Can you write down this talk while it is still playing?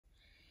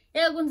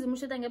Yeah, kunzima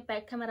ushota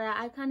nge-back camera.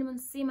 I can't even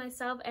see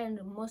myself,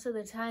 and most of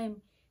the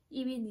time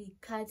even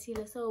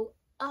ngikhathile. So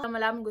igama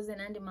lami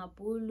nguZenandi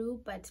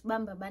Mabhulu, but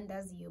bamba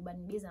bandaziyo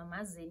banibiza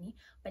Mazeni,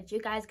 but you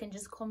guys can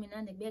just call me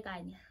Nandi kube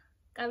kanye.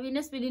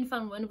 Kabine speeding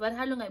fun one, but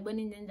how long I been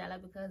in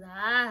Njala because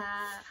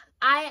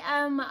I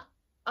am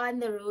on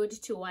the road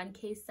to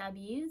 1K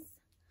subbies.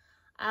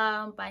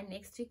 By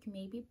next week,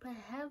 maybe,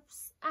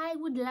 perhaps, I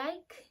would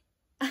like.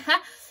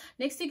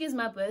 Next week is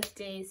my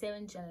birthday,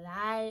 7th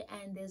July,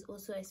 and there's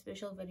also a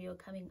special video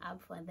coming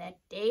up for that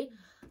day.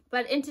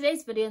 But in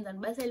today's video, I'm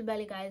going to tell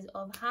you guys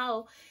of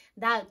how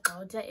that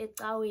got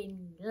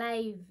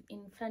live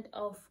in front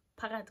of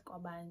Parat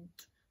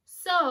Kwabantu.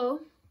 So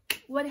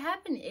what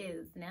happened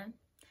is,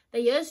 the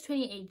year is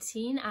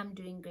 2018. I'm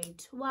doing grade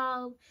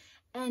 12,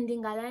 and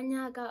in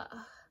Galanyaka,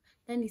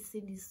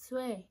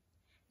 Ndandisindiswe,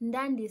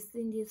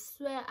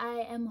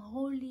 I am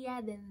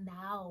holier than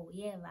thou.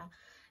 Yeah,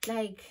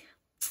 like,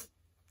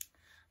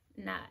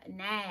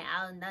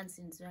 I'll dance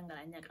in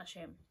Galanyaka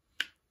shame.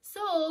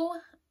 So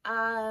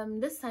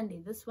this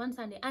one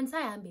Sunday, and I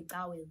am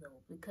though,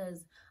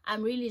 because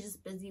I'm really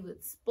just busy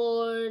with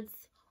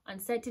sports on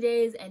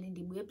Saturdays and in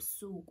the web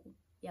suku,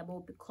 yeah,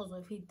 but because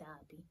of it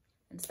derby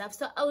and stuff.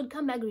 So I would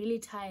come back really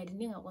tired, and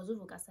then I was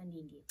over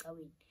Sunday.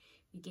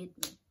 You get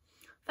me?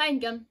 Fine,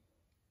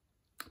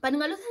 but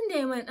on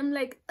Sunday when I'm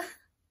like,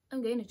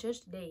 I'm going to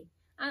church today.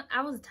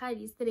 I was tired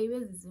yesterday.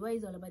 Why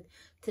is all about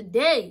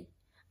today?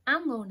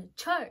 I'm going to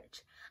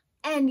church,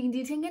 and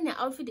indeed taking the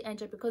outfit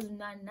enter because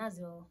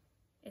nazo,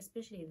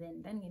 especially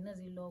then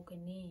nazi look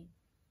and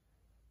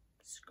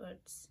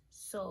skirts.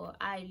 So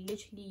I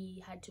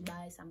literally had to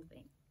buy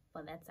something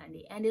for that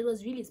Sunday, and it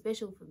was really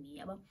special for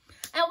me. I wake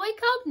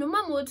up, no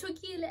mama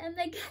took you, I'm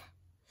like,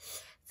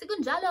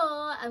 I'm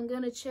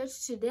going to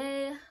church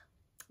today.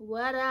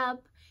 What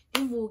up?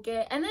 And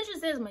then she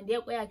says, my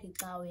dear, where I could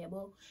go,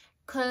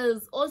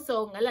 because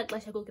also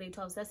grade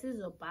 12, I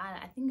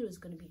think it was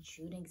going to be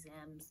June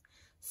exams.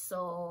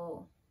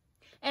 So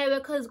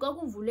because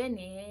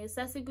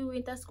we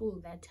winter school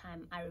that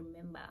time, I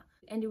remember.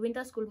 And the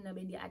winter school I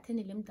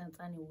attended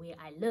where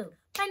I live.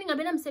 I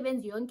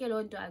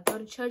go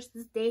to church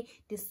this day,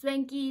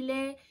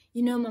 swankile,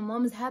 my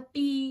mom's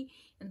happy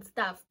and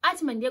stuff.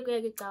 I'm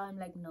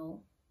like,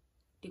 no.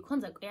 The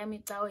concert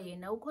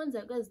now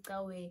concert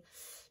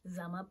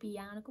zama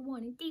piano. Come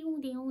on,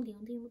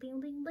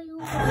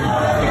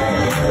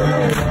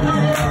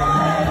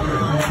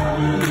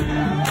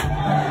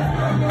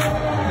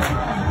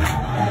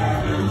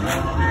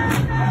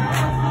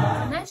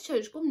 nice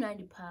church,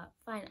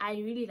 fine. I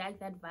really like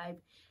that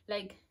vibe.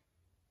 Like,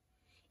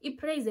 it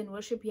praise and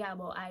worship, yeah,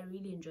 but I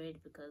really enjoy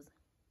it because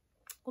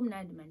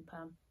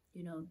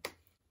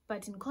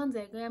but in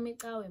concert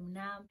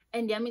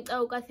and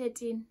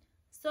 13.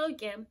 So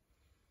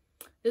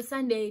the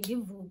Sunday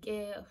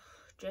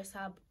dress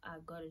up, I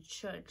go to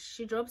church.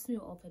 She drops me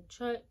off at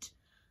church.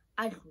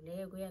 You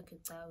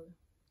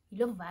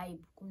love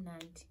vibe,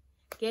 kumnandi.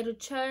 Get to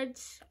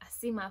church, I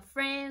see my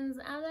friends,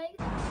 I'm like,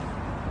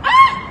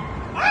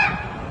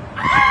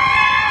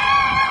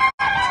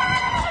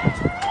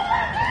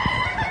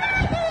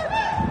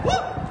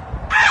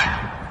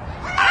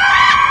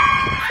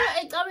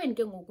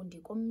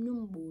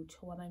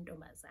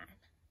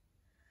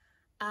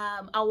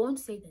 I won't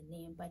say the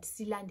name, but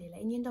silandela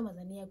inye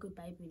intombazane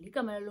yakwiBhayibhile.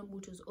 Igama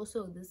lombutho is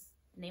also this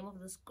name of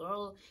this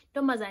girl,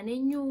 Ntombazane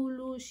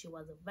Nyulu. She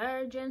was a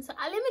virgin, so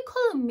let me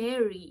call her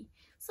Mary.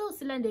 So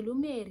silandela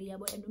Mary,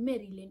 and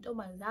Mary le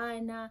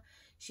ntombazana,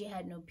 she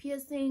had no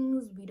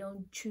piercings. We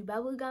don't chew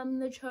bubblegum in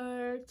the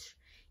church.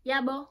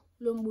 Yabo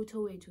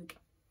lombutho wethu.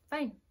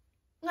 Fine.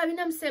 Ngabi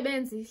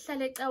namsebenzi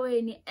hlala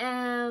ecaweni.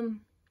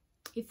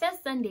 The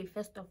first Sunday,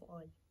 first of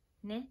all,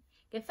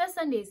 the first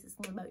Sunday is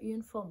about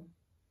uniform.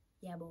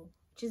 Yabo,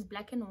 which is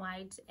black and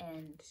white,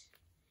 and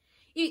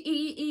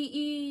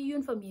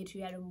uniform yethu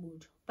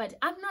yalombutho. But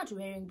I'm not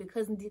wearing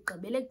because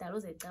ndicebele kudala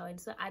uzecaweni,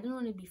 so I don't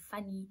want to be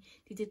funny.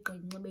 Ndithi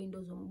gqinxibe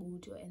into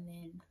zombutho and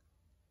then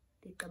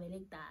ndicebele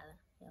kudala,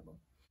 yabo.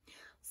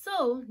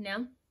 So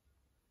now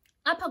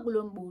apha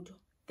kulombutho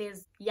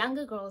there's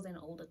younger girls and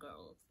older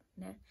girls.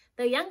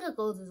 The younger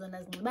girls is on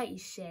azinxiba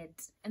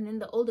shirt, and then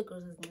the older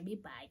girls is maybe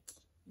ibhaki,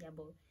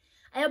 yabo.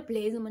 I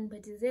blaze man,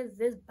 but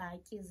there's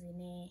bhakis in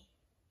it.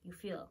 You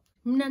feel?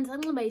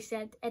 By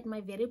shirt at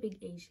my very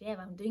big age. Yeah,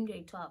 I'm doing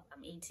grade 12.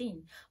 I'm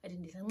 18. But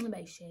in this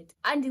by shirt.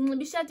 And in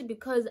the shirt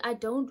because I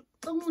don't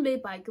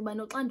bike but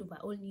not under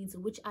all needs,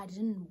 which I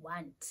didn't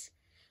want.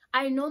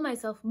 I know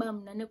myself,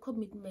 bam, nane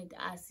commitment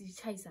as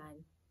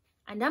chaisan.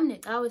 And I'm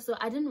not always, so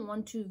I didn't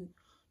want to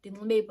the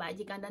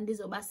bike and then this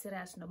over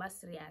serious, no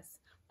serious.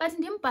 But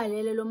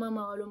in lo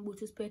mama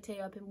walombutho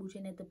siphethe up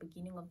in at the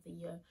beginning of the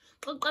year.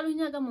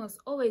 Must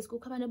always go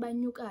come and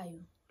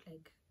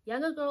like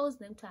younger girls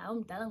them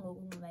time umdala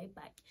ngokunxiba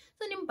ibhaki.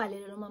 So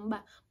nimbhalele lo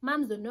mama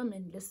moms don't know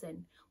and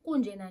listen.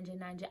 Kunje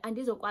nanje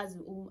andizokwazi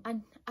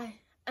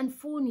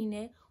andifuni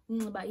ne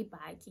unxiba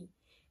ibhaki.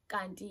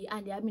 kanti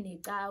andihambi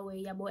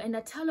necawe yabo. And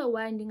I tell her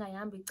why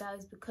ndingahambi icawe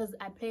is because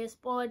I play a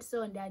sport,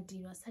 so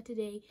ndiyadinwa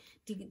Saturday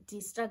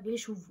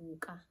ndistrugglish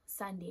uvuka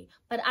Sunday,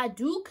 but I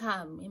do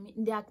come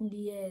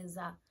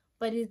ndiyeza,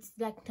 but it's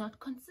like not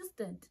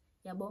consistent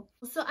yabo.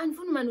 So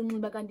andifuni manje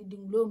unxiba kanti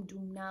ndingulo mntu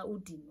mna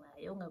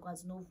udinwayo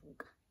ongakwazi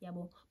novuka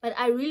yabo, but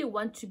I really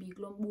want to be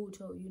kulo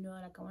mbutho, you know,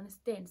 like I want to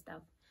stay and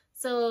stuff.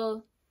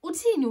 So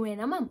uthini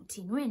wena mama,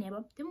 uthini wena yabo,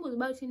 ndimbuza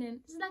uba uthini.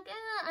 It's like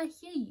I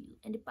hear you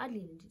and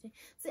ibhadlile ndithi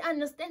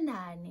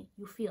si-understandane,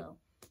 you feel.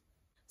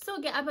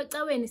 So ke apha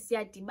ecaweni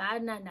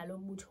siyadibana nalo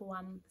mbutho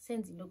wam,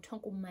 senza into kuthiwa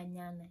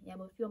kumanyana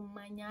yabo.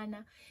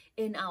 Siyomanyana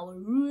in our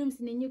room,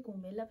 sinenye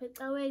igumbi lapha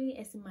ecaweni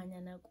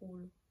esimanyana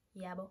kulo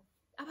yabo.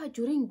 Apha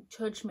during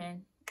church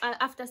man,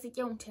 after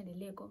sitye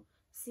umthendeleko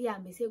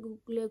sihambe siye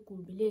kule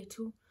gumbi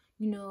lethu,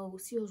 you know,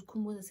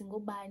 siyozikhumbuza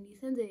singobani,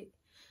 senze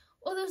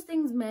all those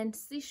things, man.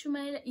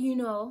 Sishumayela, you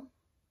know,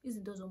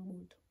 izinto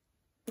zombutho.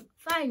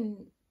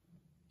 Fine,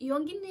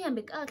 yonke into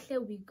ihambe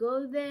kakuhle, we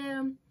go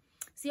there,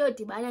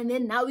 siyodibana, and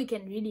then now we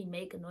can really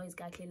make a noise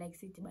kakuhle, like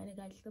sidibane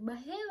kakuhle. But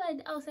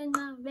hey,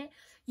 awusenqabe,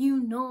 you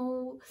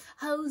know,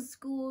 how's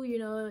school, you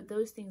know,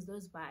 those things,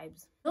 those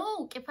vibes.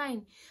 No, okay,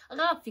 fine.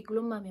 Akafiki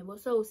lo mama yabo.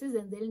 So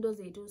sizenzele into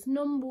zethu,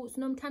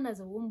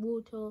 sinomthandazo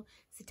wombutho,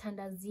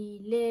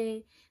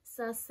 sithandazile,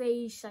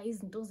 saseyisha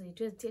izinto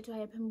zethu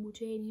ezithethwayo apha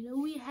embuthweni. You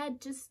know, we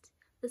had just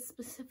a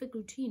specific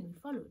routine we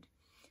followed.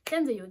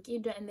 Senze yonke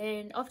into, and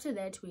then after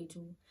that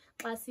wethu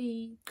xa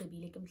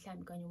sigqibile ke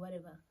mhlambi kanye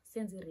whatever,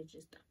 senze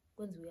iregister,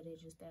 kwenziwe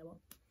iregister yabo.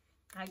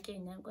 Ake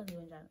nyani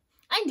kwenziwe njalo.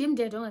 Ayindim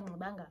ndedwa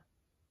onganxibanga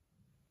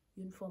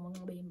uniform,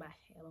 onxibe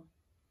imbali yabo.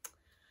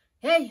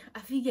 Hey,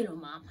 afike lo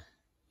mama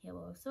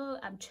yabo. So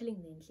I'm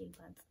chilling there nhleli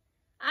phansi.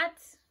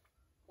 Athi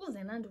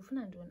uze nandi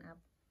ufuna ntoni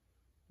apha?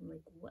 I'm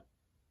like, what?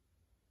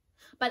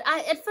 But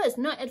at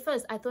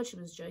first I thought she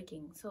was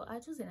joking. So I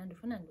just said nandi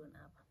ufuna ntoni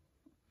apha?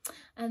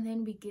 And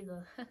then we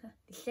giggle.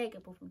 Ndihleke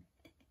phofu.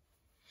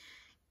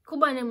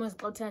 Kuba nemos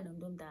xothana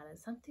nomuntu omdala.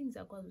 Some things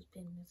akwazi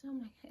uziphendula. So I'm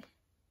like,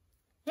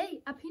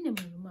 hey, aphinde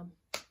mina mama.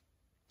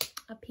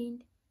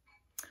 Aphinde.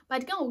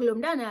 But ke ngoku lo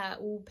mntana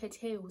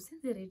uphetheyo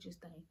usenze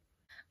iregister.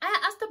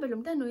 Astophe lo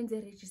mntana oyenze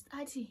iregister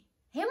athi,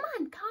 hey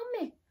man,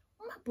 khawume,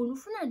 umabhulu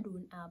ufuna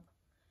ntoni apha?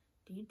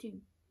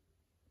 Ndithi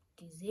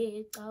ndize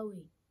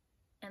ecaweni.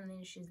 And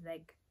then she's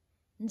like,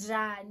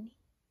 njani?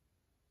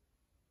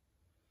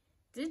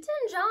 Ndithi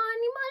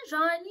njani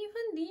manjani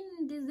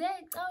ifundini ndize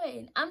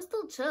ecaweni. I'm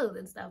still chilled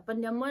and stuff, but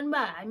ndiyambona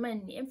uba hayi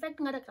man, in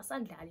fact ngathi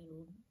akasadlali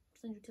lo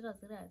senje uthetha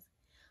serious.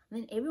 And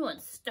then everyone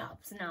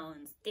stops now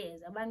and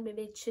stares. Abantu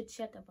bebe chit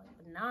chat about it.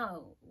 But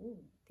now,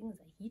 ooh, things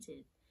are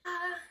heated.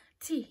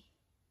 T.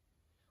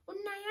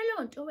 Unayo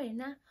lo nto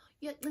wena,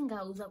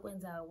 uyacinga uza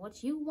kwenza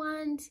what you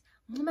want.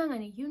 Mama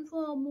ngane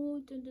uniform,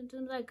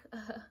 like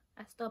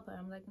I stop her.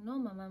 I'm like, no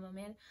mama,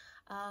 man.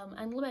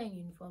 I'm wearing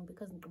uniform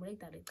because ngibuleka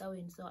that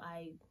ecaweni, so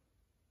I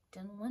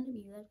don't want to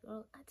be that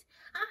girl.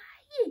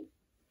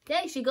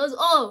 There she goes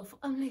off.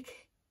 I'm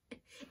like,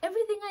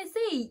 everything I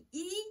say,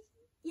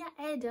 yeah,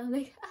 Ed. I'm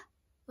like,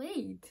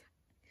 wait,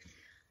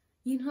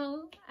 you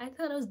know, I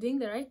thought I was doing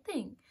the right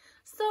thing.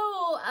 So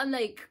I'm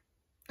like,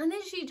 and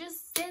then she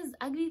just says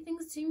ugly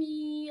things to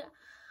me.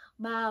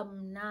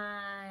 Bam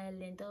na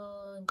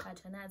lento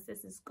ngqathana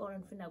sesisikolo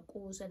ndifuna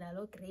kuso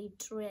nalo grade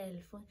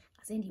 12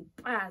 ase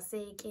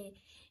ndipase ke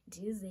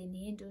ndize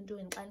nento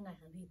ntoni xa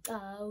ndingahambi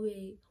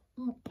icawe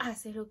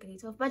umpase lo grade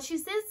 12. But she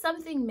says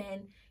something,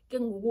 man, ke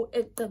ngoku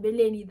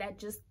ekugqibeleni that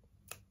just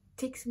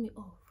takes me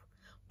off.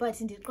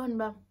 But ndiqonda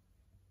uba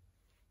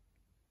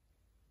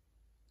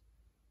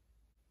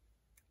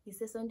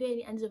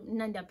isesontweni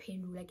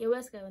andizomnandaphendula ke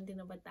weske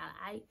abantwana abadala.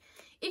 Hayi,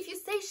 if you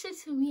say shit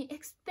to me,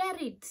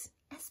 expect it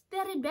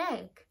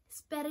back.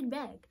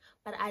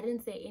 But I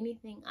didn't say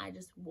anything, I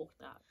just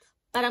walked out.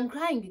 But I'm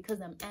crying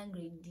because I'm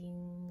angry.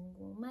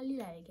 I'm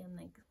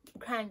like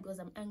crying because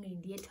I'm angry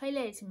in the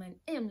toilet, man.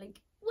 I'm like,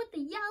 what the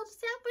hell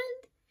just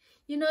happened?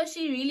 You know,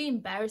 she really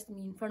embarrassed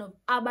me in front of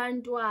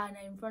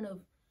abantwana, in front of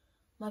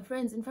my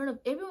friends, in front of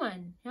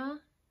everyone. Yeah,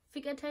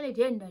 fika toilet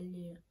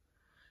yendali.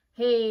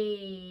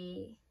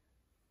 Hey,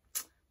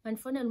 man,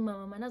 phone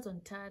mama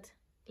manazondithatha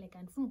like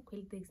andifuna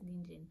ukukhwela iteksi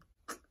ndinjeni.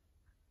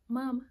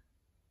 Mama,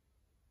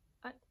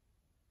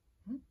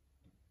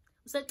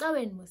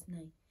 usecaweni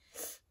mosinayi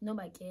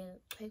noba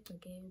ke xhexhe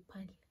ke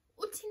uphandle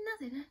uthini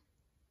nazena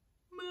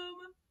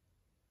mama,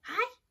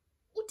 hayi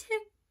uthe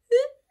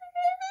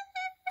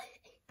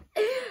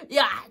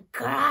yeah, I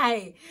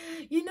cry.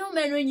 You know,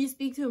 man, when you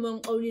speak to your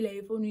mom only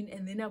like phone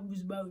and then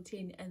abuze about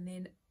 10 and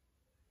then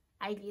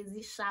I get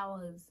these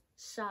showers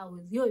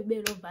yo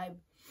ibelo vibe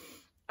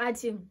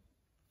athi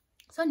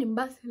so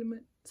ndimbasile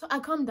man. So I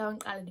calm down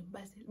qala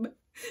ndimbasile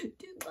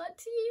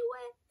ndinqathiwe.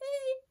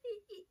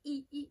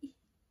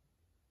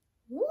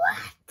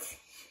 What?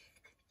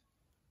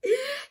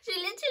 She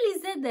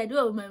literally said that.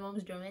 Oh, my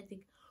mom's dramatic.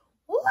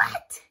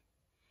 What?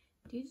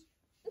 Dude.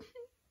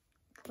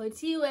 But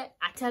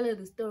I tell her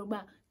the story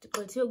about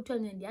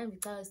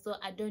so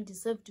I don't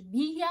deserve to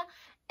be here.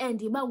 And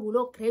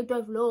ibangulo grade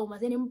of law,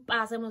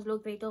 masenimpasa low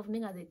grade of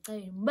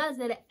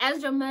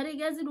as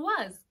dramatic as it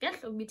was.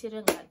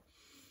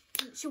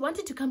 She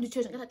wanted to come to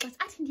church.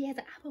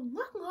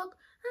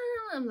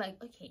 I'm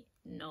like, okay,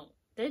 no,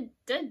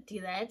 don't do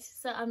that.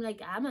 So I'm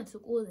like, I'm not so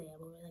cool there.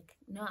 We're like,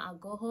 no, I'll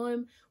go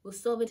home. We'll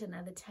solve it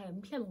another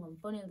time.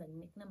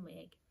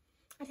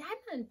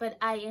 But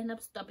I end up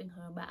stopping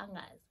her.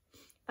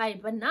 Fine,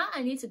 but now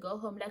I need to go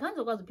home. Like, I'm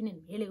supposed to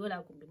be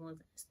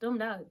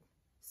stormed out.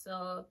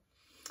 So,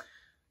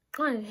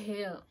 on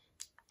hell.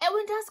 I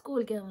went to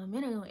school, girl. I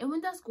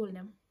went to school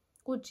now.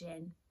 Good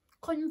Jen.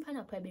 And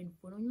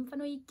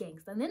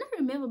then I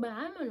remember, but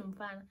I'm on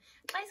fun.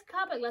 Nice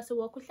carpet glass of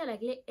walk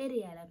like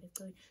area.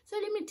 So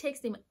let me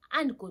text him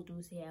and go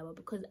to say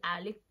because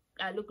I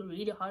look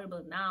really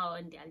horrible now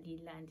and I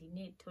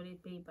need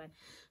toilet paper.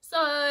 So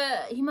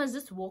he must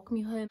just walk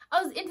me home.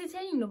 I was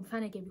entertaining them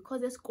fun again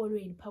because they're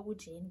scoring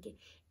Pagujen.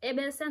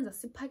 Ebe senza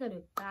sipaka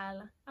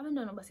beqala.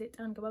 Abantwana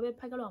baseTown ke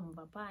babephakelwa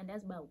umva pha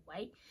ndazi ba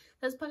why.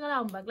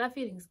 Sasiphakela umva kula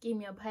feeding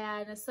scheme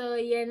yaphayana. So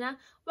yena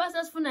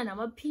wasasifunda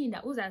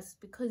namaphinda uzas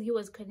because he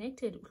was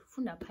connected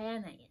ufunda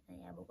phayana yena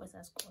yabo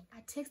kwasasikole.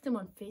 I text him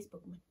on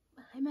Facebook, man.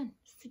 Hi man,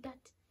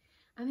 sweetheart.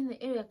 I'm in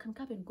the area, can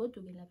come and go to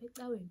lapha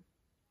ecaweni.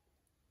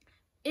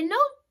 In no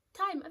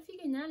time, I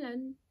figure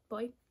Nalan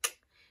boy.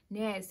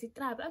 Yes, it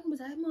trap. I'm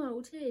like,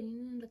 no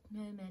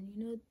man,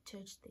 you know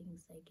church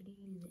things like it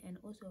is, and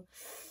also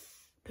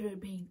period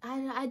pain.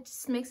 I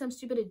just make some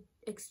stupid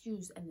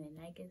excuse and then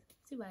I guess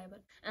survive.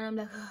 And I'm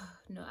like, oh,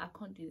 no, I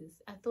can't do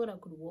this. I thought I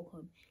could walk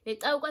home.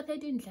 Like I got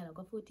 13, I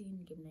got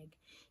 14. Like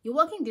you're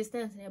walking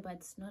distance here, but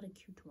it's not a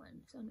cute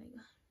one. So I'm like,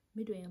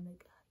 midway, I'm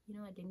like, you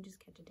know, I didn't just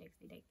catch a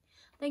taxi. Like,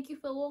 thank you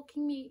for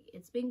walking me.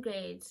 It's been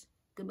great.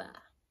 Goodbye.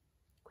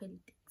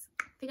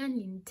 In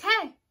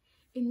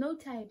no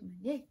time,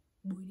 yeah.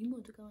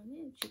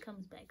 She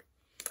comes back.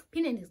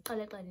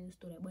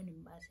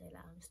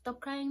 Stop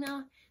crying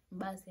now.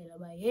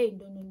 Hey,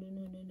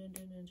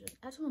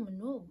 I told him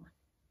no.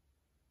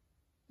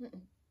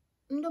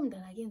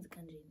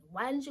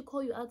 Why didn't you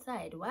call you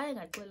outside? Why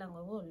not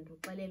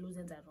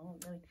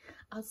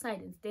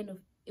outside instead of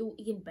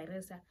in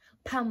Baresa?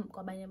 Pam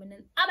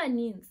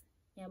abanins.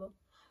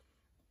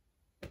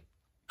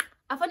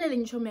 I found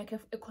a show me a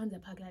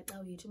concept like that,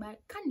 but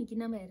can't you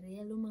get a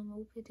real mama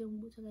who put him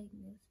like this?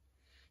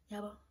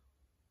 Yeah, but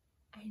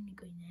I ain't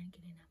going to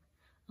get it.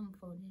 I'm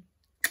phoning.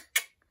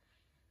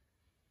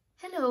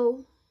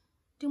 Hello,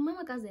 do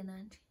mama cousin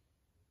aunt?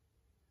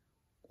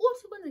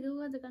 What's going to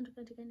go to the country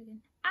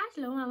again? Ask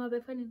low, mama,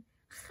 be funny.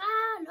 Ha,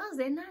 no,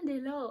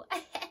 Zenande low.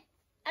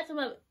 That's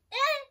my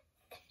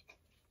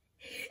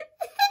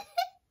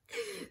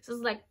so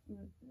it's like,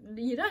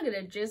 you're not gonna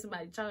address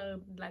my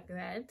child like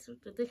that.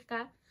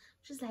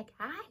 She's like,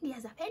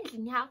 there's a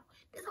pension now.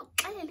 There's a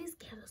this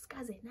girl's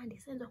cousin and they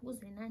send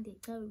who's an Andy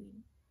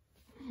going.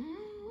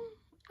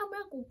 I'm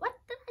like, what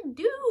did I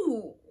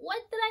do?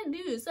 What did I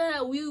do? So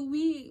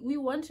we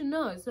want to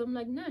know. So I'm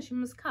like, no, she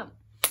must come.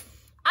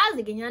 As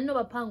again, I know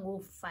a pound go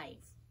 5.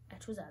 I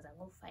chose as I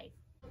go 5.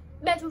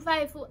 Bet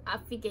 5 I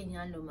figure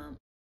no ma'am.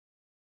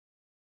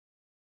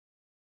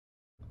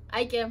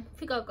 I can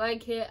figure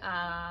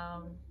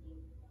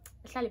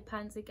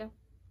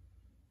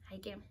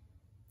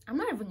I'm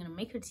not even gonna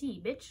make her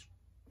tea, bitch.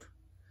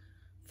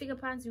 Figure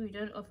pants, we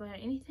don't offer her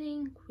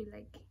anything. We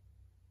like,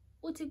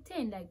 what's it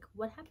 10? Like,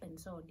 what happened?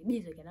 So the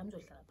music and I'm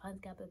just like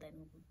pants capital.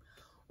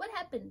 What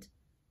happened?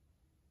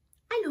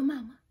 Hello,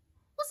 mama.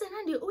 What's an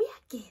Andy? Oh, yeah,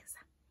 guess.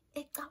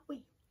 Ekawe.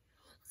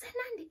 What's an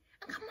Andy?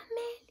 I'm a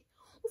male.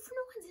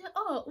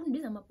 Oh, my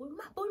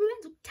boy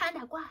went to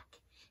Tanda quack.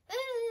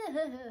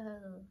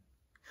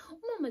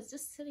 Mama's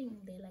just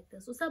sitting there like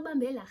this. So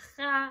Sabambela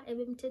ha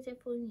even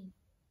telephone.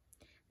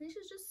 And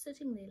she's just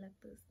sitting there like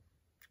this.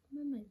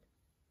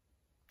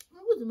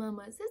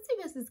 Mama,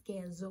 says this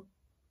girl.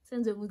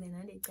 Sends a good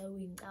and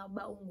going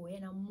about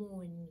when I'm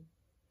mourning.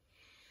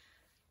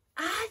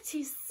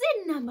 She's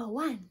sin number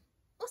 1.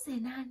 What's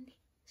an Andy?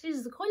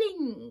 She's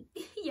calling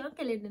your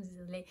calendar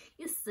like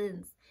his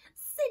sins.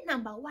 Sin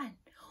number 1.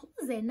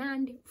 What's an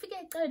Andy?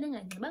 Forget turning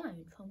and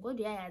bang from God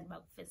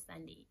about first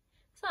Sunday.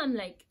 So I'm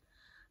like,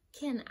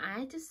 can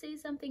I just say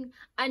something?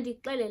 And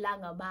declare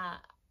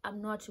about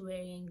I'm not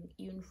wearing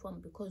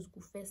uniform because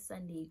go first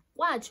Sunday.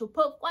 Watch your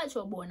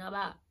born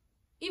about.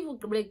 If you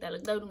break that,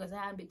 like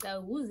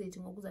that, who's it?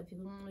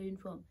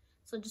 Uniform.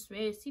 So just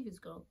wear a civis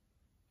girl.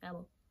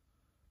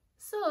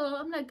 So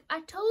I'm like,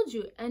 I told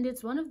you, and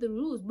it's one of the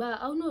rules, but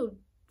I don't know.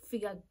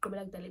 Figure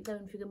like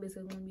that, figure based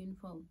on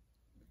uniform.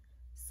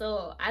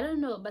 So I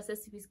don't know, but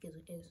civis girl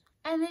is.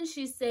 And then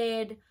she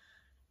said,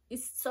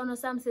 it's sono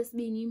sam says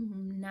bini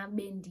na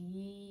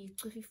bendi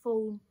coffee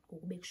phone go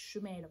back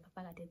shumelo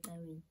papa ka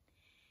tetawini.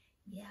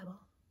 Yeah,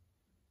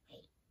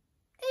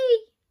 hey.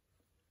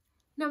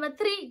 Number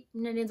 3,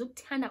 mina nenza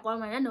ukuthanda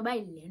kwami nanoba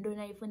ilento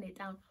na ifunda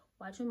eTown.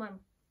 Watch mama.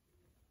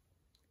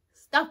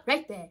 Stop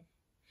right there.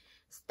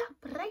 Stop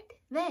right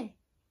there.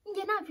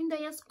 Ingena phinda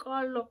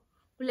yesikolo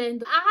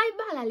kulento.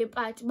 Ayibala le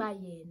part ba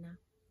yena.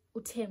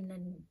 uthemna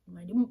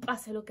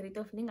mandimpaselo grade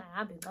of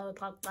ndingahambi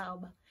xa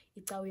uba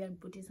icawe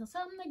uyanibhutisa. So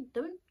I'm like,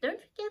 don't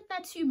forget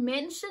that you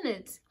mention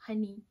it,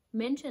 honey,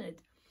 mention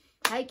it.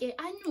 Like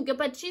anyuke,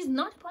 but she's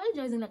not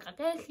apologizing like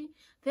akekhi.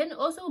 Then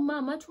also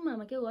mama to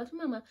mama ke what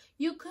mama,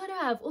 you could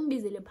have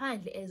umbizele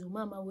phandle as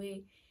umama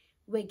we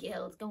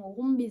girls ke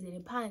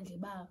ngokumbizele phandle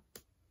ba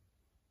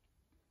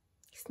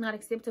it's not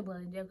acceptable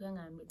and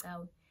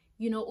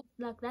you know,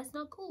 like that's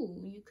not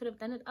cool. You could have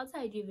done it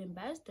outside. You've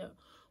embarrassed her.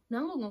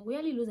 Isn't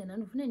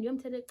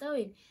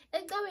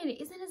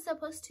it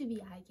supposed to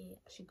be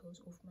she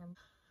goes off, ma'am?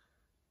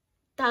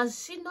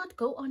 Does she not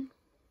go on?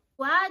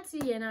 What?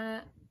 It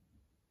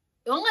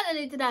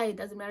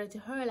doesn't matter to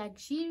her. Like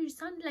she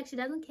sounded like she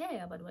doesn't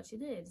care about what she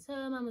did.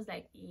 So mom was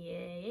like,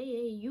 yeah,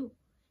 you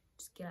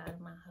just get out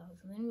of my house.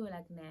 And then we were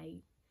like, nah,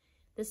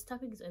 this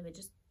topic is over.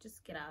 Just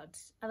get out.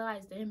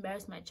 Otherwise, don't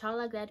embarrass my child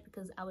like that,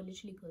 because I will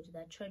literally go to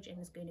that church and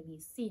it's going to be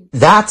a scene.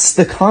 That's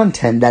the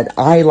content that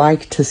I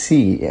like to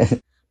see.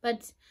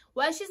 But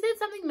while she said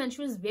something, man,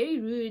 she was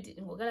very rude.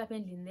 And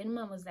then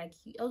mom was like,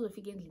 he also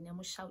figured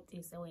I'm shout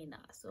this away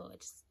now. So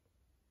just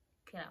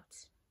get out.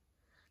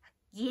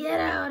 Get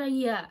out of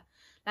here.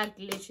 Like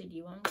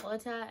literally 1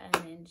 quarter, and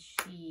then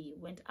she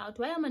went out.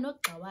 Why am I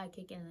not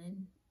cake? And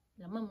then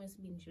the mom was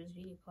being, she was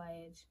really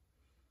quiet.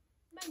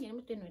 And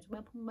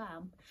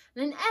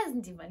then as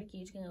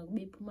ndivalidate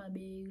bephuma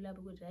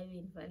belapho ku drive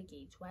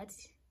invalidate what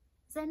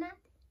Zanat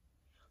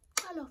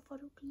call for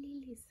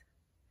lilies.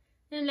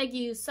 And like,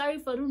 you sorry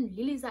for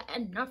lilies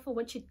and not for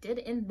what you did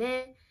in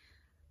there,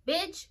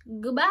 bitch.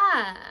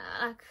 Goodbye.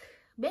 Like,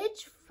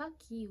 bitch,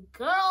 fuck you,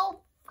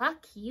 girl,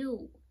 fuck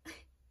you.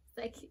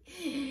 Like,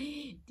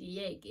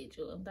 yeah, get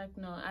you. I'm like,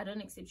 no, I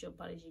don't accept your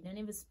apology. Don't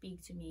ever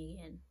speak to me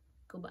again.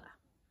 Goodbye.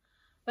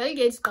 But it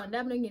gets gone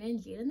down and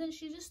then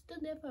she just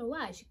stood there for a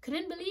while. She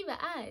couldn't believe her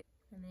eyes.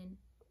 And then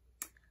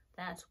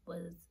that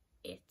was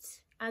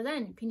it. And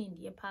then pinning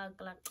the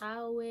park like,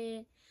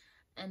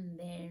 and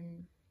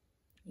then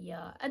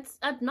yeah, it's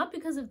not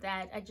because of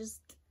that. I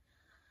just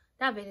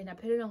otherwise,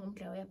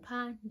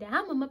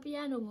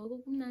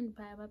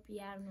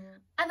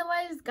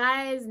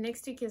 guys,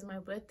 next week is my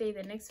birthday.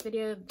 The next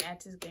video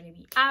that is going to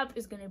be up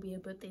is going to be a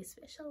birthday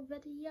special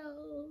video.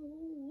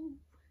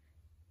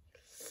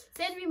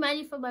 Send me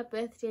money for my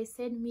birthday.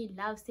 Send me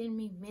love. Send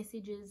me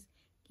messages.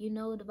 You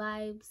know the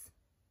vibes.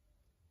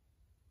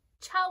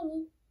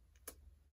 Ciao.